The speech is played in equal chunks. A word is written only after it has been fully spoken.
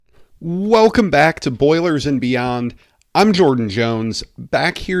Welcome back to Boilers and Beyond. I'm Jordan Jones,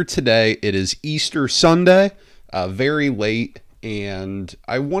 back here today. It is Easter Sunday, very late, and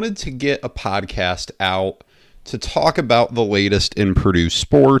I wanted to get a podcast out to talk about the latest in Purdue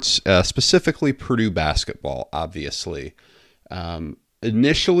sports, specifically Purdue basketball, obviously.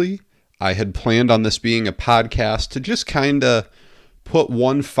 Initially, I had planned on this being a podcast to just kind of put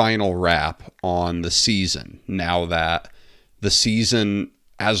one final wrap on the season, now that the season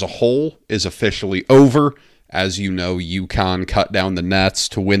as a whole is officially over. As you know, UConn cut down the nets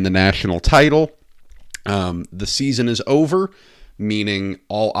to win the national title. The season is over, meaning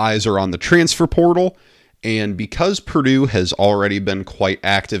all eyes are on the transfer portal. And because Purdue has already been quite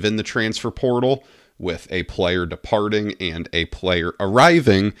active in the transfer portal with a player departing and a player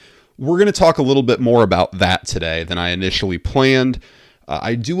arriving, we're going to talk a little bit more about that today than I initially planned.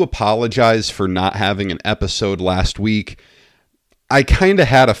 I do apologize for not having an episode last week. I kind of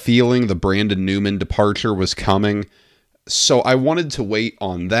had a feeling the Brandon Newman departure was coming, so I wanted to wait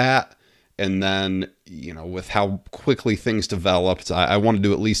on that. And then, with how quickly things developed, I wanted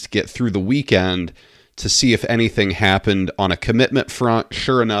to at least get through the weekend to see if anything happened on a commitment front.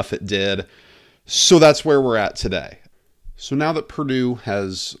 Sure enough, it did. So that's where we're at today. So now that Purdue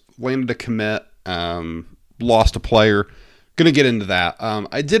has landed a commit, lost a player, going to get into that.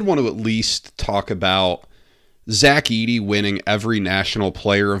 I did want to at least talk about Zach Edey winning every National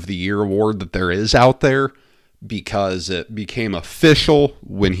Player of the Year award that there is out there, because it became official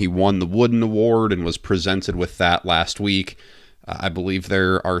when he won the Wooden Award and was presented with that last week. I believe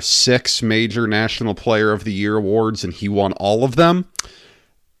there are 6 major National Player of the Year awards, and he won all of them.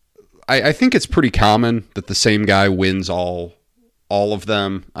 I think it's pretty common that the same guy wins all of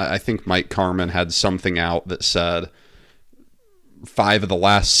them. I think Mike Carmen had something out that said 5 of the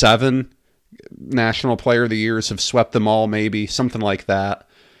last 7 National Player of the Years have swept them all, maybe something like that.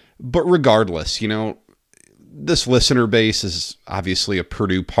 But regardless, this listener base is obviously a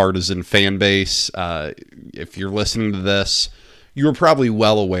Purdue partisan fan base. If you're listening to this, you're probably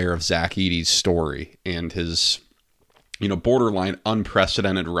well aware of Zach Edey's story and his, borderline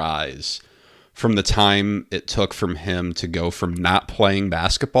unprecedented rise from the time it took from him to go from not playing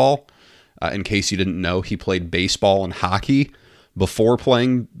basketball. In case you didn't know, he played baseball and hockey before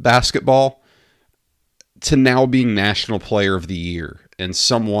playing basketball, to now being National Player of the Year, and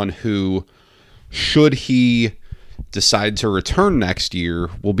someone who, should he decide to return next year,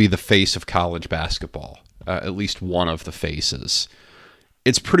 will be the face of college basketball, at least one of the faces.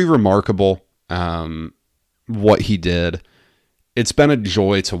 It's pretty remarkable what he did. It's been a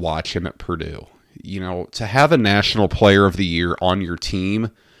joy to watch him at Purdue. To have a National Player of the Year on your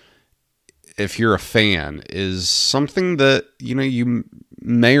team, if you're a fan, is something that, you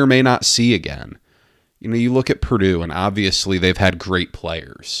may or may not see again. You look at Purdue, and obviously they've had great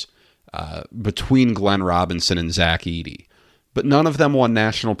players between Glenn Robinson and Zach Edey, but none of them won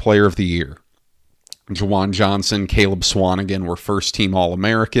National Player of the Year. Juwan Johnson, Caleb Swanigan were first-team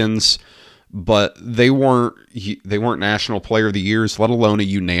All-Americans, but they weren't National Player of the Years, let alone a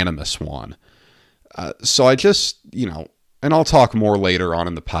unanimous one. So I just, and I'll talk more later on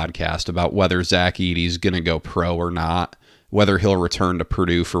in the podcast about whether Zach Edey's going to go pro or not, whether he'll return to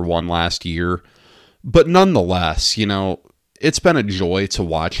Purdue for one last year. But nonetheless, it's been a joy to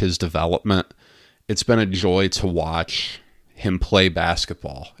watch his development. It's been a joy to watch him play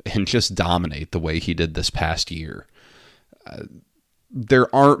basketball and just dominate the way he did this past year.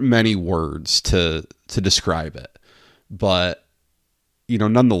 There aren't many words to describe it. But,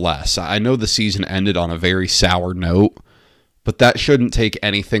 nonetheless, I know the season ended on a very sour note, but that shouldn't take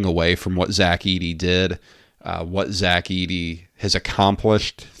anything away from what Zach Edey did. What Zach Edey has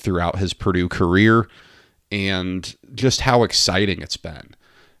accomplished throughout his Purdue career, and just how exciting it's been.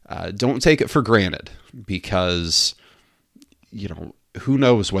 Don't take it for granted, because, who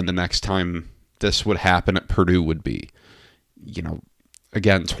knows when the next time this would happen at Purdue would be.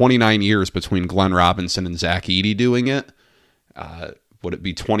 Again, 29 years between Glenn Robinson and Zach Edey doing it. Would it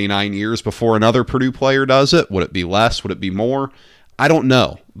be 29 years before another Purdue player does it? Would it be less? Would it be more? I don't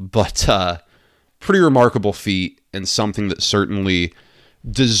know, but pretty remarkable feat, and something that certainly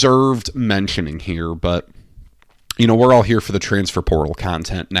deserved mentioning here. But, we're all here for the transfer portal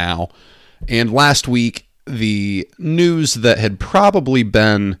content now. And last week, the news that had probably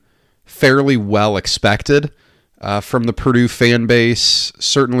been fairly well expected from the Purdue fan base,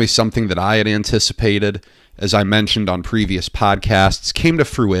 certainly something that I had anticipated, as I mentioned on previous podcasts, came to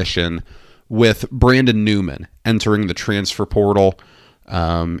fruition with Brandon Newman entering the transfer portal.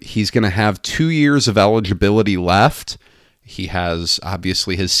 He's going to have 2 years of eligibility left. He has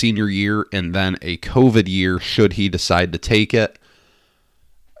obviously his senior year and then a COVID year should he decide to take it.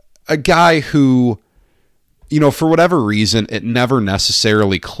 a guy who, for whatever reason, it never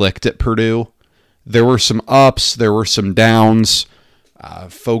necessarily clicked at Purdue. There were some ups, there were some downs.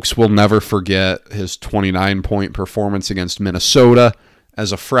 Folks will never forget his 29-point performance against Minnesota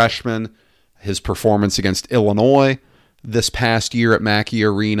as a freshman, his performance against Illinois this past year at Mackey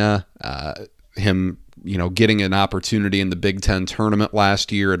Arena, him, getting an opportunity in the Big Ten tournament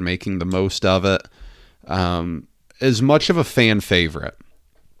last year and making the most of it. As much of a fan favorite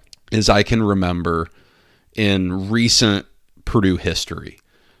as I can remember in recent Purdue history.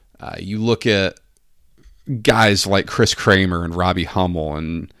 You look at guys like Chris Kramer and Robbie Hummel,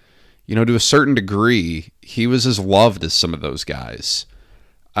 and, to a certain degree, he was as loved as some of those guys.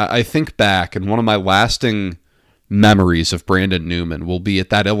 I think back, and one of my lasting memories of Brandon Newman will be at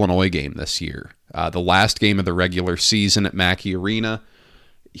that Illinois game this year. The last game of the regular season at Mackey Arena.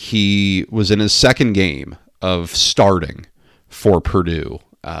 He was in his second game of starting for Purdue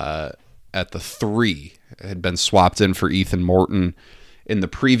at the 3. Had been swapped in for Ethan Morton in the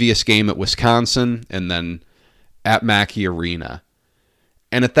previous game at Wisconsin and then at Mackey Arena.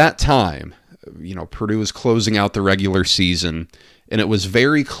 And at that time, Purdue was closing out the regular season, and it was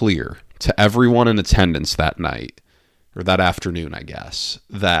very clear to everyone in attendance that night, or that afternoon, I guess,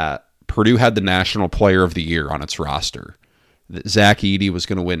 that Purdue had the National Player of the Year on its roster. That Zach Edey was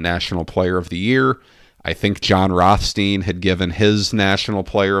going to win National Player of the Year. I think John Rothstein had given his National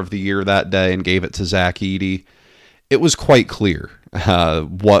Player of the Year that day and gave it to Zach Edey. It was quite clear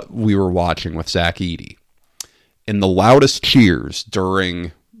what we were watching with Zach Edey. And the loudest cheers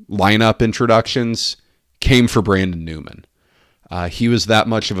during lineup introductions came for Brandon Newman. He was that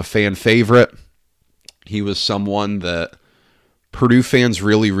much of a fan favorite. He was someone that Purdue fans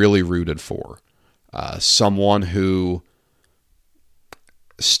really, really rooted for. Someone who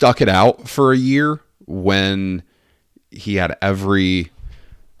stuck it out for a year when he had every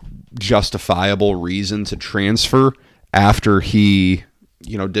justifiable reason to transfer after he,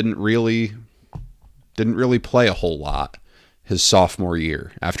 didn't really play a whole lot his sophomore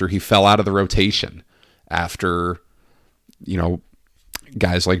year, after he fell out of the rotation, after,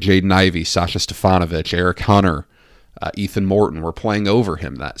 guys like Jaden Ivey, Sasha Stefanovic, Eric Hunter, Ethan Morton were playing over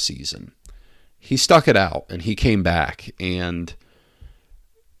him that season. He stuck it out and he came back, and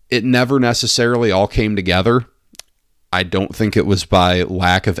it never necessarily all came together. I don't think it was by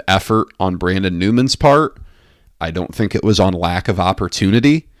lack of effort on Brandon Newman's part. I don't think it was on lack of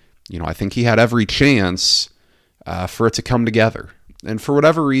opportunity. I think he had every chance for it to come together. And for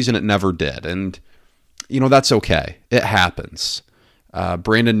whatever reason, it never did. And, that's okay. It happens.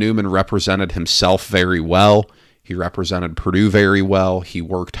 Brandon Newman represented himself very well. He represented Purdue very well. He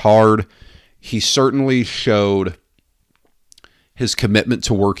worked hard. He certainly showed his commitment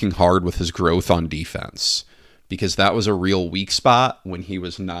to working hard with his growth on defense, because that was a real weak spot when he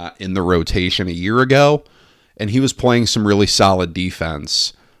was not in the rotation a year ago, and he was playing some really solid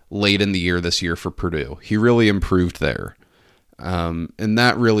defense late in the year this year for Purdue. He really improved there, and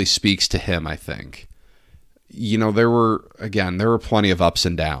that really speaks to him, I think. There were plenty of ups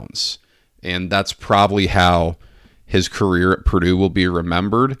and downs, and that's probably how his career at Purdue will be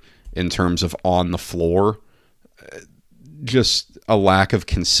remembered in terms of on the floor. Just a lack of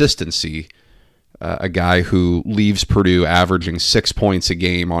consistency. A guy who leaves Purdue averaging 6 points a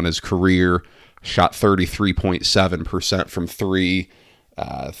game on his career, shot 33.7% from 3,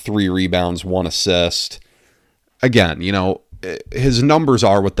 3 rebounds, 1 assist. Again, his numbers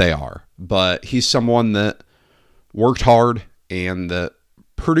are what they are, but he's someone that worked hard and that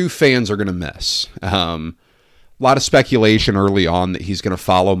Purdue fans are going to miss. A lot of speculation early on that he's going to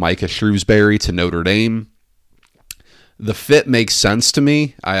follow Micah Shrewsbury to Notre Dame. The fit makes sense to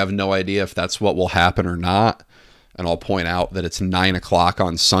me. I have no idea if that's what will happen or not. And I'll point out that it's 9 o'clock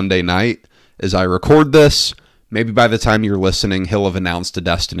on Sunday night as I record this. Maybe by the time you're listening, he'll have announced a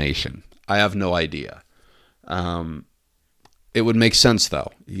destination. I have no idea. It would make sense,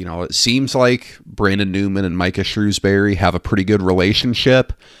 though. It seems like Brandon Newman and Micah Shrewsbury have a pretty good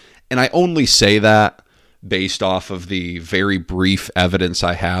relationship. And I only say that based off of the very brief evidence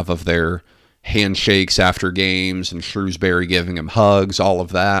I have of their handshakes after games and Shrewsbury giving him hugs, all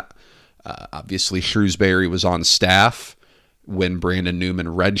of that. Obviously, Shrewsbury was on staff when Brandon Newman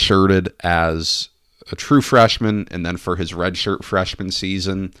redshirted as a true freshman, and then for his redshirt freshman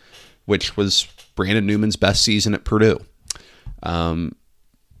season, which was Brandon Newman's best season at Purdue.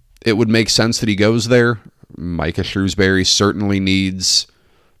 It would make sense that he goes there. Micah Shrewsbury certainly needs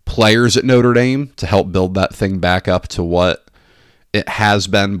players at Notre Dame to help build that thing back up to what it has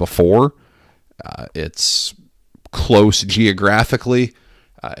been before. It's close geographically.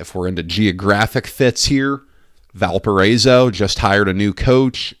 If we're into geographic fits here, Valparaiso just hired a new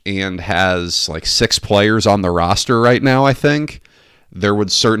coach and has like 6 players on the roster right now, I think. There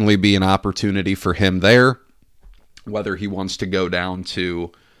would certainly be an opportunity for him there. Whether he wants to go down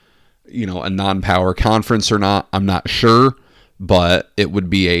to, a non-power conference or not, I'm not sure. But it would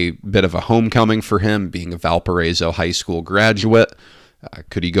be a bit of a homecoming for him, being a Valparaiso high school graduate.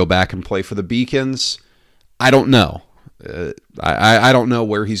 Could he go back and play for the Beacons? I don't know. I don't know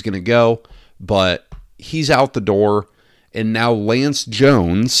where he's going to go, but he's out the door. And now Lance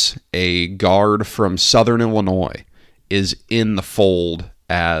Jones, a guard from Southern Illinois, is in the fold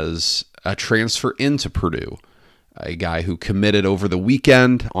as a transfer into Purdue. A guy who committed over the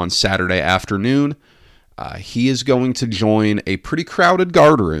weekend on Saturday afternoon. He is going to join a pretty crowded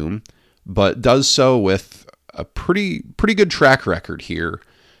guard room, but does so with a pretty good track record here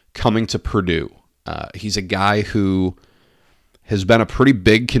coming to Purdue. He's a guy who has been a pretty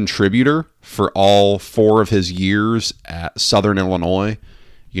big contributor for all 4 of his years at Southern Illinois.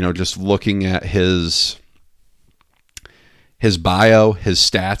 Just looking at his bio, his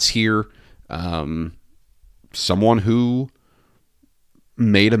stats here, someone who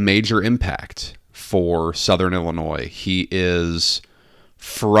made a major impact for Southern Illinois. He is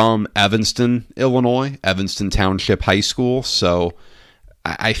from Evanston, Illinois, Evanston Township High School, so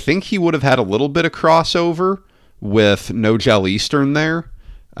I think he would have had a little bit of crossover with No-Gel Eastern there.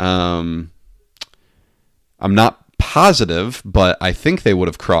 I'm not positive, but I think they would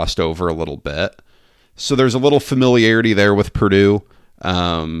have crossed over a little bit. So there's a little familiarity there with Purdue.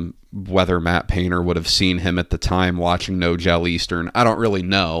 Whether Matt Painter would have seen him at the time watching No-Gel Eastern, I don't really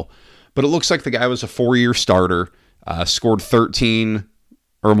know. But it looks like the guy was a 4-year starter, scored 13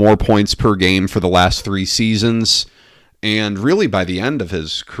 or more points per game for the last 3 seasons. And really by the end of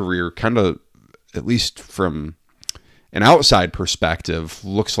his career, kind of, at least from an outside perspective,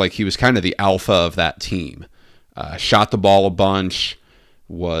 looks like he was kind of the alpha of that team. Shot the ball a bunch,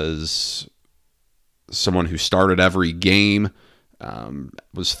 was someone who started every game,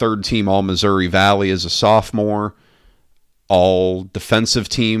 was 3rd team All-Missouri Valley as a sophomore, all defensive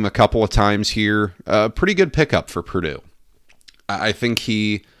team a couple of times here. Pretty good pickup for Purdue. I think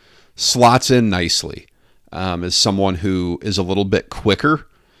he slots in nicely as someone who is a little bit quicker.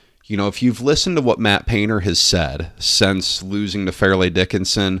 If you've listened to what Matt Painter has said since losing to Fairleigh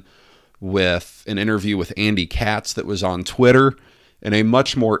Dickinson, with an interview with Andy Katz that was on Twitter, and a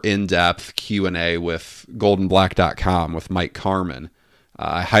much more in-depth Q&A with goldenblack.com with Mike Carmen.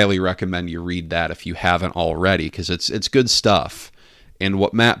 I highly recommend you read that if you haven't already, because it's good stuff. And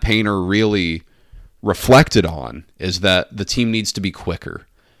what Matt Painter really reflected on is that the team needs to be quicker.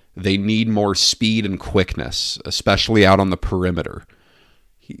 They need more speed and quickness, especially out on the perimeter.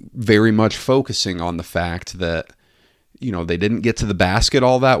 Very much focusing on the fact that, they didn't get to the basket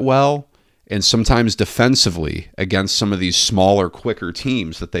all that well. And sometimes defensively against some of these smaller, quicker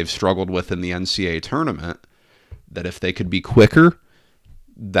teams that they've struggled with in the NCAA tournament, that if they could be quicker,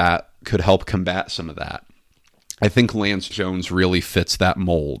 that could help combat some of that. I think Lance Jones really fits that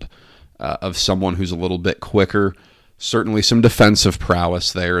mold of someone who's a little bit quicker. Certainly some defensive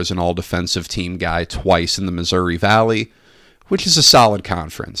prowess there as an all-defensive team guy twice in the Missouri Valley, which is a solid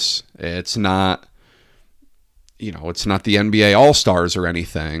conference. It's not, it's not the NBA All-Stars or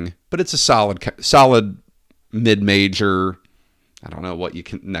anything, but it's a solid mid-major. I don't know what you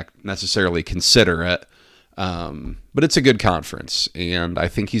can necessarily consider it, but it's a good conference, and I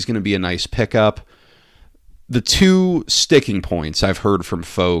think he's going to be a nice pickup. The 2 sticking points I've heard from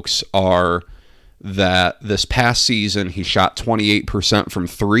folks are that this past season he shot 28% from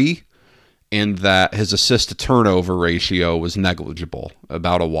 3, and that his assist-to-turnover ratio was negligible,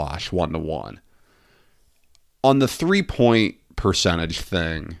 about a wash, 1-to-1. On the 3-point percentage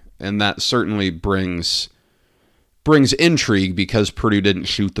thing, and that certainly brings intrigue because Purdue didn't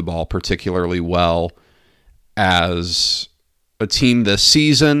shoot the ball particularly well as a team this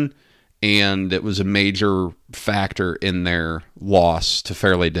season, and it was a major factor in their loss to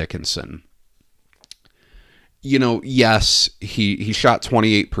Fairleigh Dickinson. Yes, he shot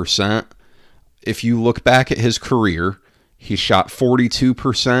 28%. If you look back at his career, he shot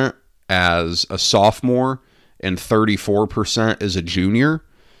 42% as a sophomore and 34% as a junior.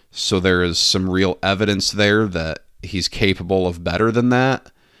 So there is some real evidence there that he's capable of better than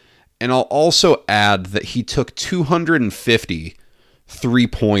that. And I'll also add that he took 250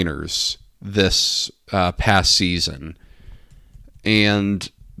 3-pointers this past season. And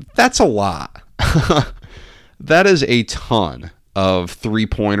that's a lot. That is a ton of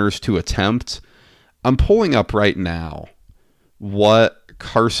 3-pointers to attempt. I'm pulling up right now what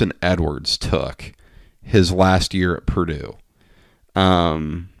Carson Edwards took his last year at Purdue.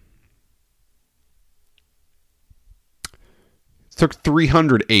 took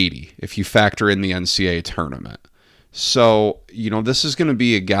 380 if you factor in the NCAA tournament. So, this is going to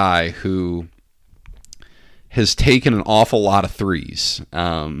be a guy who has taken an awful lot of threes,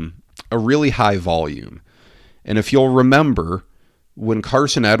 a really high volume. And if you'll remember, when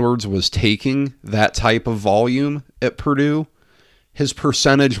Carson Edwards was taking that type of volume at Purdue, his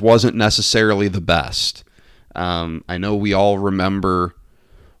percentage wasn't necessarily the best. I know we all remember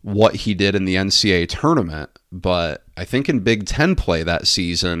what he did in the NCAA tournament, but I think in Big Ten play that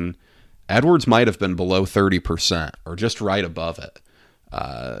season, Edwards might have been below 30% or just right above it.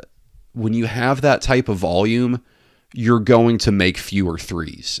 When you have that type of volume, you're going to make fewer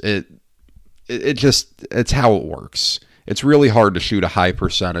threes. It's how it works. It's really hard to shoot a high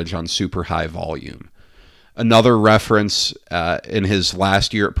percentage on super high volume. Another reference, in his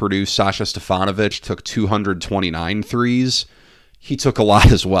last year at Purdue, Sasha Stefanovic took 229 threes. He took a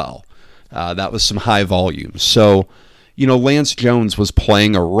lot as well. That was some high volume. So, Lance Jones was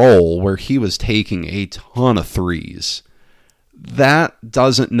playing a role where he was taking a ton of threes. That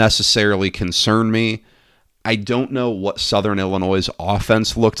doesn't necessarily concern me. I don't know what Southern Illinois'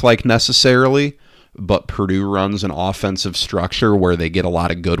 offense looked like necessarily, but Purdue runs an offensive structure where they get a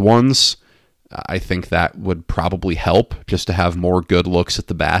lot of good ones. I think that would probably help just to have more good looks at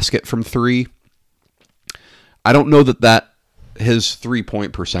the basket from three. I don't know that his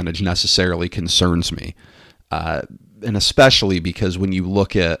three-point percentage necessarily concerns me. And especially because when you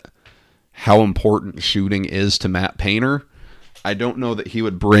look at how important shooting is to Matt Painter, I don't know that he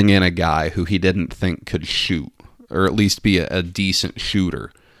would bring in a guy who he didn't think could shoot, or at least be a decent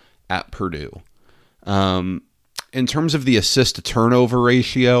shooter at Purdue. In terms of the assist-to-turnover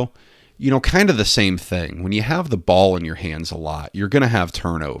ratio, kind of the same thing. When you have the ball in your hands a lot, you're going to have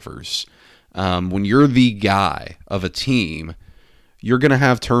turnovers. When you're the guy of a team, you're going to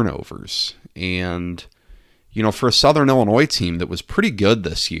have turnovers. And, for a Southern Illinois team that was pretty good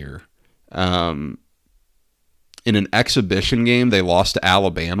this year, in an exhibition game, they lost to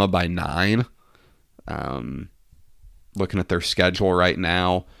Alabama by 9. Looking at their schedule right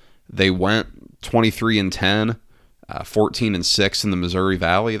now, they went 23-10, 14-6 in the Missouri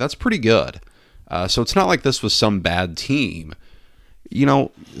Valley. That's pretty good. So it's not like this was some bad team.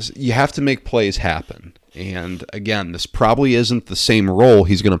 You have to make plays happen. And again, this probably isn't the same role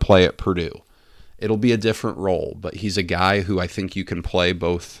he's going to play at Purdue. It'll be a different role, but he's a guy who I think you can play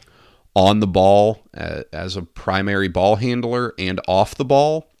both on the ball as a primary ball handler and off the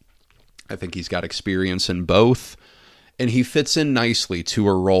ball. I think he's got experience in both, and he fits in nicely to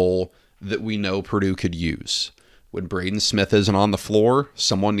a role that we know Purdue could use. When Braden Smith isn't on the floor,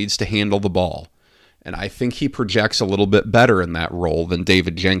 someone needs to handle the ball. And I think he projects a little bit better in that role than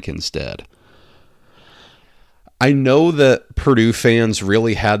David Jenkins did. I know that Purdue fans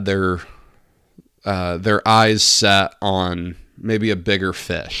really had their eyes set on maybe a bigger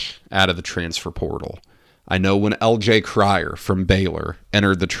fish out of the transfer portal. I know when LJ Cryer from Baylor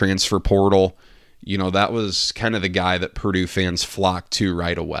entered the transfer portal, that was kind of the guy that Purdue fans flocked to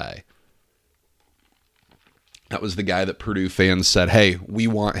right away. That was the guy that Purdue fans said, hey, we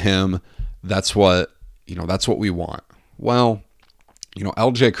want him. That's what we want. Well,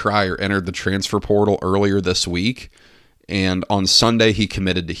 LJ Cryer entered the transfer portal earlier this week, and on Sunday he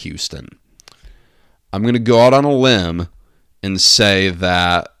committed to Houston. I'm going to go out on a limb and say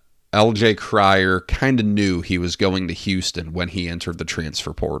that LJ Cryer kind of knew he was going to Houston when he entered the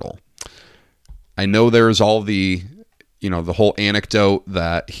transfer portal. I know there's all the whole anecdote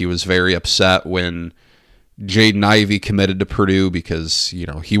that he was very upset when Jaden Ivey committed to Purdue because,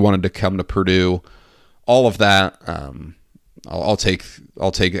 he wanted to come to Purdue. All of that, I'll take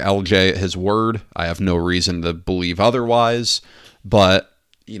LJ at his word. I have no reason to believe otherwise, but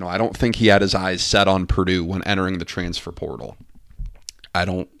I don't think he had his eyes set on Purdue when entering the transfer portal.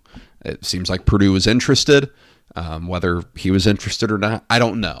 It seems like Purdue was interested. Whether he was interested or not, I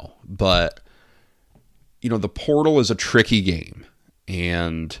don't know. But, the portal is a tricky game,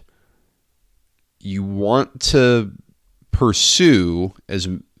 and you want to pursue as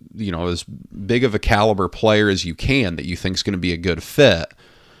big of a caliber player as you can that you think is going to be a good fit.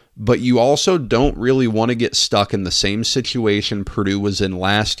 But you also don't really want to get stuck in the same situation Purdue was in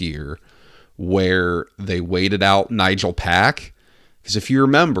last year where they waited out Nigel Pack. Because if you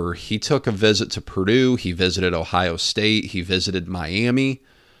remember, he took a visit to Purdue, he visited Ohio State, he visited Miami,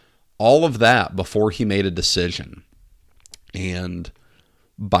 all of that before he made a decision. And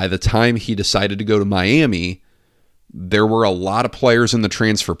by the time he decided to go to Miami, there were a lot of players in the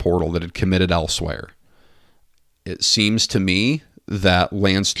transfer portal that had committed elsewhere. It seems to me that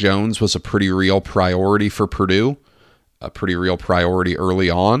Lance Jones was a pretty real priority for Purdue, a pretty real priority early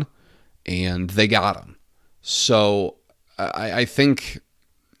on, and they got him. So I think,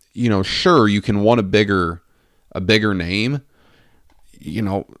 sure, you can want a bigger name.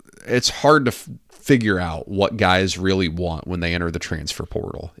 It's hard to figure out what guys really want when they enter the transfer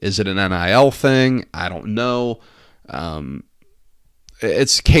portal. Is it an NIL thing? I don't know.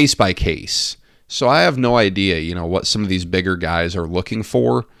 It's case by case. So I have no idea, what some of these bigger guys are looking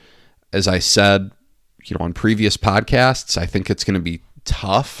for. As I said, on previous podcasts, I think it's going to be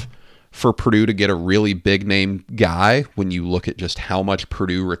tough for Purdue to get a really big name guy when you look at just how much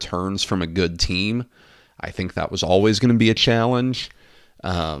Purdue returns from a good team. I think that was always going to be a challenge.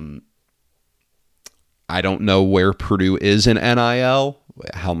 I don't know where Purdue is in NIL,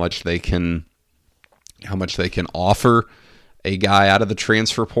 how much they can offer a guy out of the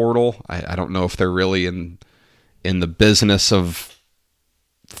transfer portal. I don't know if they're really in the business of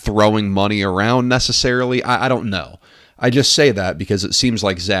throwing money around necessarily. I don't know. I just say that because it seems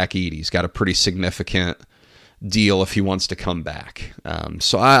like Zach Edey's got a pretty significant deal if he wants to come back.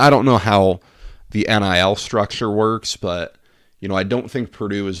 So I don't know how the NIL structure works, but I don't think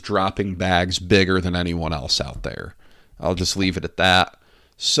Purdue is dropping bags bigger than anyone else out there. I'll just leave it at that.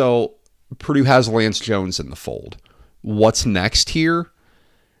 So Purdue has Lance Jones in the fold. What's next here?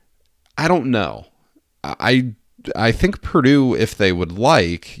 I don't know. I think Purdue, if they would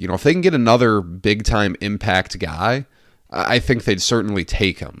like, if they can get another big-time impact guy, I think they'd certainly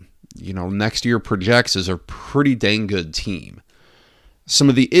take him. Next year projects as a pretty dang good team. Some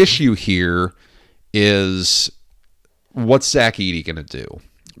of the issue here is, what's Zach Edey going to do?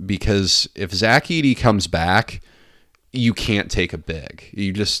 Because if Zach Edey comes back, you can't take a big.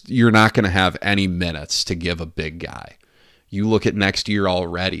 You're not going to have any minutes to give a big guy. You look at next year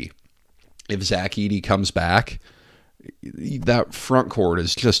already. If Zach Edey comes back, that front court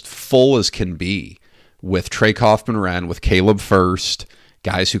is just full as can be with Trey Kaufman-Renn, with Caleb First,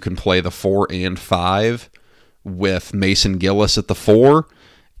 guys who can play the 4 and 5, with Mason Gillis at the 4,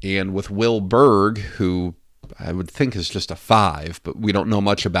 and with Will Berg, who I would think is just a 5, but we don't know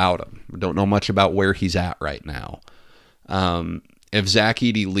much about him. We don't know much about where he's at right now. If Zach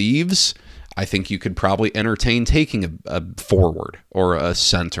Edey leaves, I think you could probably entertain taking a forward or a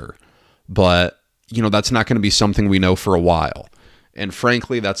center. But, that's not going to be something we know for a while. And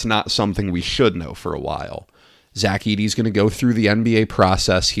frankly, that's not something we should know for a while. Zach Edey's going to go through the NBA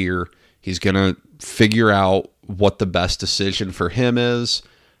process here. He's going to figure out what the best decision for him is.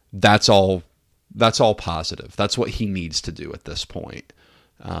 That's all positive. That's what he needs to do at this point.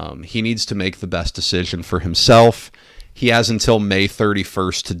 He needs to make the best decision for himself. He has until May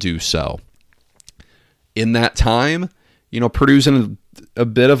 31st to do so. In that time, Purdue's in a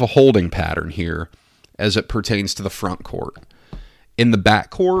bit of a holding pattern here as it pertains to the front court. In the back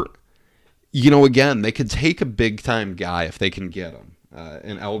court, again, they could take a big-time guy if they can get him,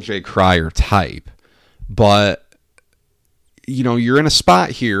 an LJ Cryer type. But, you're in a spot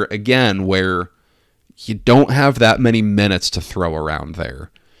here, again, where you don't have that many minutes to throw around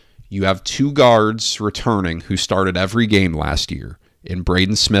there. You have 2 guards returning who started every game last year in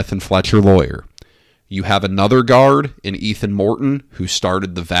Braden Smith and Fletcher Lawyer. You have another guard in Ethan Morton who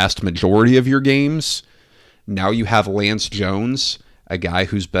started the vast majority of your games. Now you have Lance Jones, a guy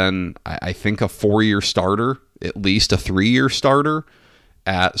who's been, I think, a 4-year starter, at least a 3-year starter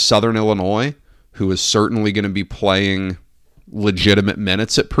at Southern Illinois, who is certainly going to be playing legitimate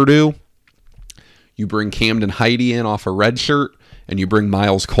minutes at Purdue. You bring Camden Heide in off a red shirt, and you bring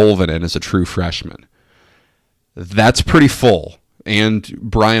Miles Colvin in as a true freshman. That's pretty full. And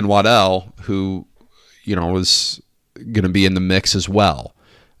Brian Waddell, who, was going to be in the mix as well.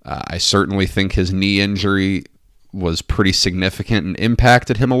 I certainly think his knee injury was pretty significant and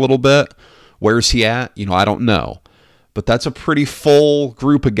impacted him a little bit. Where's he at? I don't know. But that's a pretty full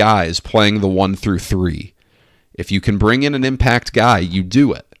group of guys playing the 1 through 3. If you can bring in an impact guy, you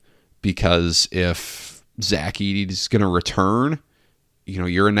do it. Because if Zach Edey is going to return,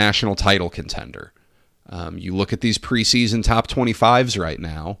 you're a national title contender. You look at these preseason top 25s right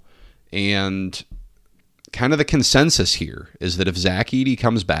now, and kind of the consensus here is that if Zach Edey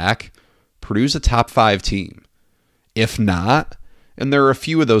comes back, Purdue's a top 5 team. If not, and there are a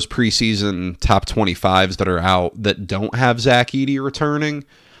few of those preseason top 25s that are out that don't have Zach Edey returning,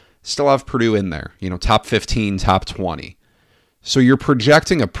 still have Purdue in there, top 15, top 20. So you're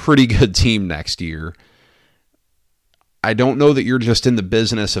projecting a pretty good team next year. I don't know that you're just in the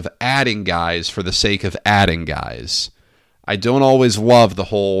business of adding guys for the sake of adding guys. I don't always love the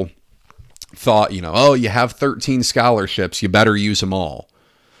whole thought, you have 13 scholarships, you better use them all.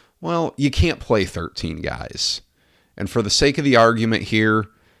 Well, you can't play 13 guys. And for the sake of the argument here,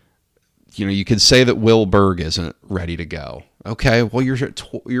 you could say that Will Berg isn't ready to go. Okay, well, you're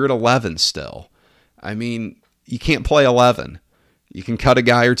at 11 still. I mean, you can't play 11. You can cut a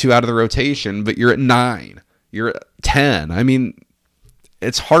guy or two out of the rotation, but you're at 9. You're at 10. I mean,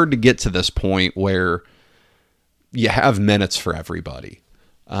 it's hard to get to this point where you have minutes for everybody.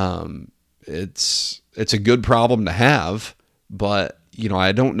 It's a good problem to have, but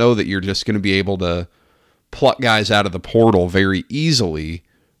I don't know that you're just going to be able to pluck guys out of the portal very easily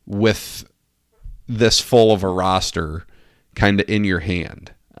with this full of a roster kind of in your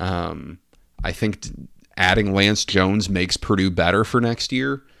hand. I think adding Lance Jones makes Purdue better for next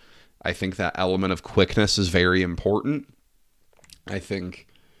year. I think that element of quickness is very important. I think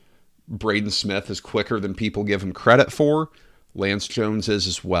Braden Smith is quicker than people give him credit for. Lance Jones is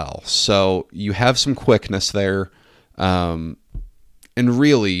as well. So you have some quickness there. And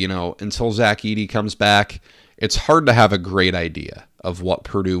really, until Zach Edey comes back, it's hard to have a great idea of what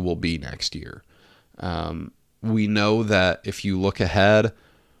Purdue will be next year. We know that if you look ahead,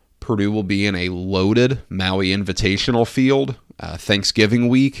 Purdue will be in a loaded Maui Invitational field Thanksgiving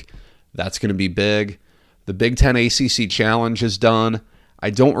week. That's going to be big. The Big Ten ACC Challenge is done. I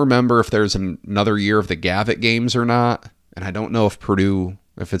don't remember if there's another year of the Gavitt games or not, and I don't know if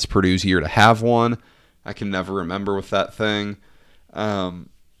it's Purdue's year to have one. I can never remember with that thing.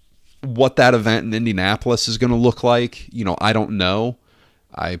 What that event in Indianapolis is going to look like, I don't know.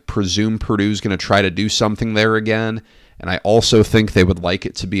 I presume Purdue's going to try to do something there again, and I also think they would like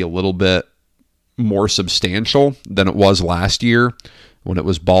it to be a little bit more substantial than it was last year when it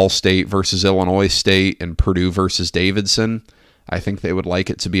was Ball State versus Illinois State and Purdue versus Davidson. I think they would like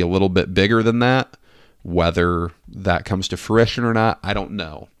it to be a little bit bigger than that. Whether that comes to fruition or not, I don't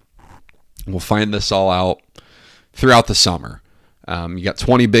know. We'll find this all out throughout the summer. You got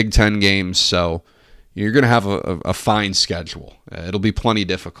 20 Big Ten games, so you're going to have a fine schedule. It'll be plenty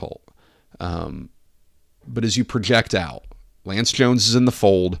difficult. But as you project out, Lance Jones is in the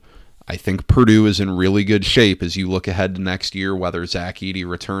fold. I think Purdue is in really good shape as you look ahead to next year, whether Zach Edey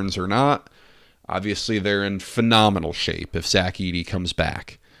returns or not. Obviously, they're in phenomenal shape if Zach Edey comes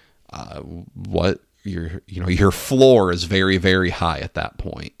back. Your floor is very, very high at that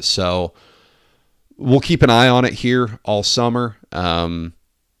point. So we'll keep an eye on it here all summer. We're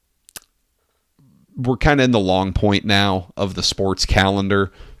kind of in the long point now of the sports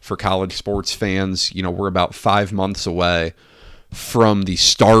calendar for college sports fans. We're about 5 months away from the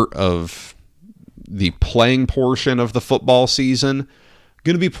start of the playing portion of the football season.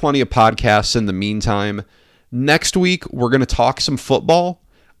 Going to be plenty of podcasts in the meantime. Next week, we're going to talk some football,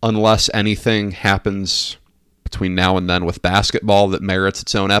 unless anything happens between now and then with basketball that merits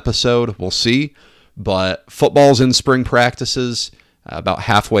its own episode. We'll see. But football's in spring practices, about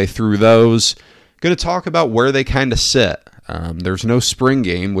halfway through those. Going to talk about where they kind of sit. There's no spring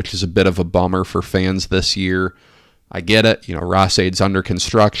game, which is a bit of a bummer for fans this year. I get it. Ross-Ade's under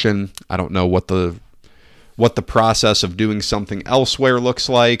construction. I don't know what the process of doing something elsewhere looks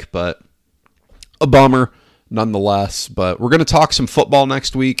like, but a bummer nonetheless. But we're going to talk some football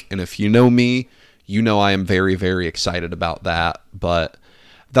next week, and if you know me, you know I am very, very excited about that. But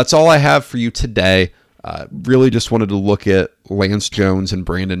that's all I have for you today. Really just wanted to look at Lance Jones and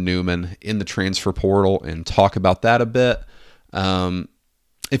Brandon Newman in the transfer portal and talk about that a bit.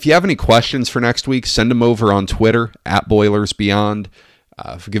 If you have any questions for next week, send them over on Twitter, @BoilersBeyond.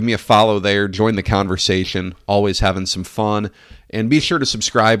 Give me a follow there. Join the conversation. Always having some fun. And be sure to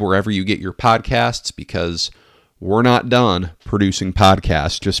subscribe wherever you get your podcasts, because we're not done producing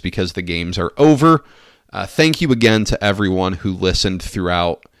podcasts just because the games are over. Thank you again to everyone who listened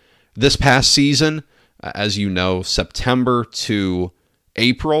throughout this past season. As you know, September to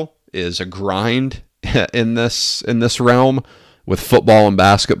April is a grind in this realm, with football and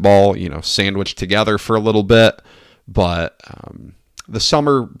basketball, sandwiched together for a little bit. But the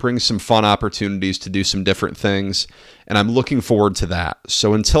summer brings some fun opportunities to do some different things, and I'm looking forward to that.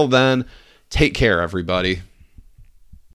 So until then, take care, everybody.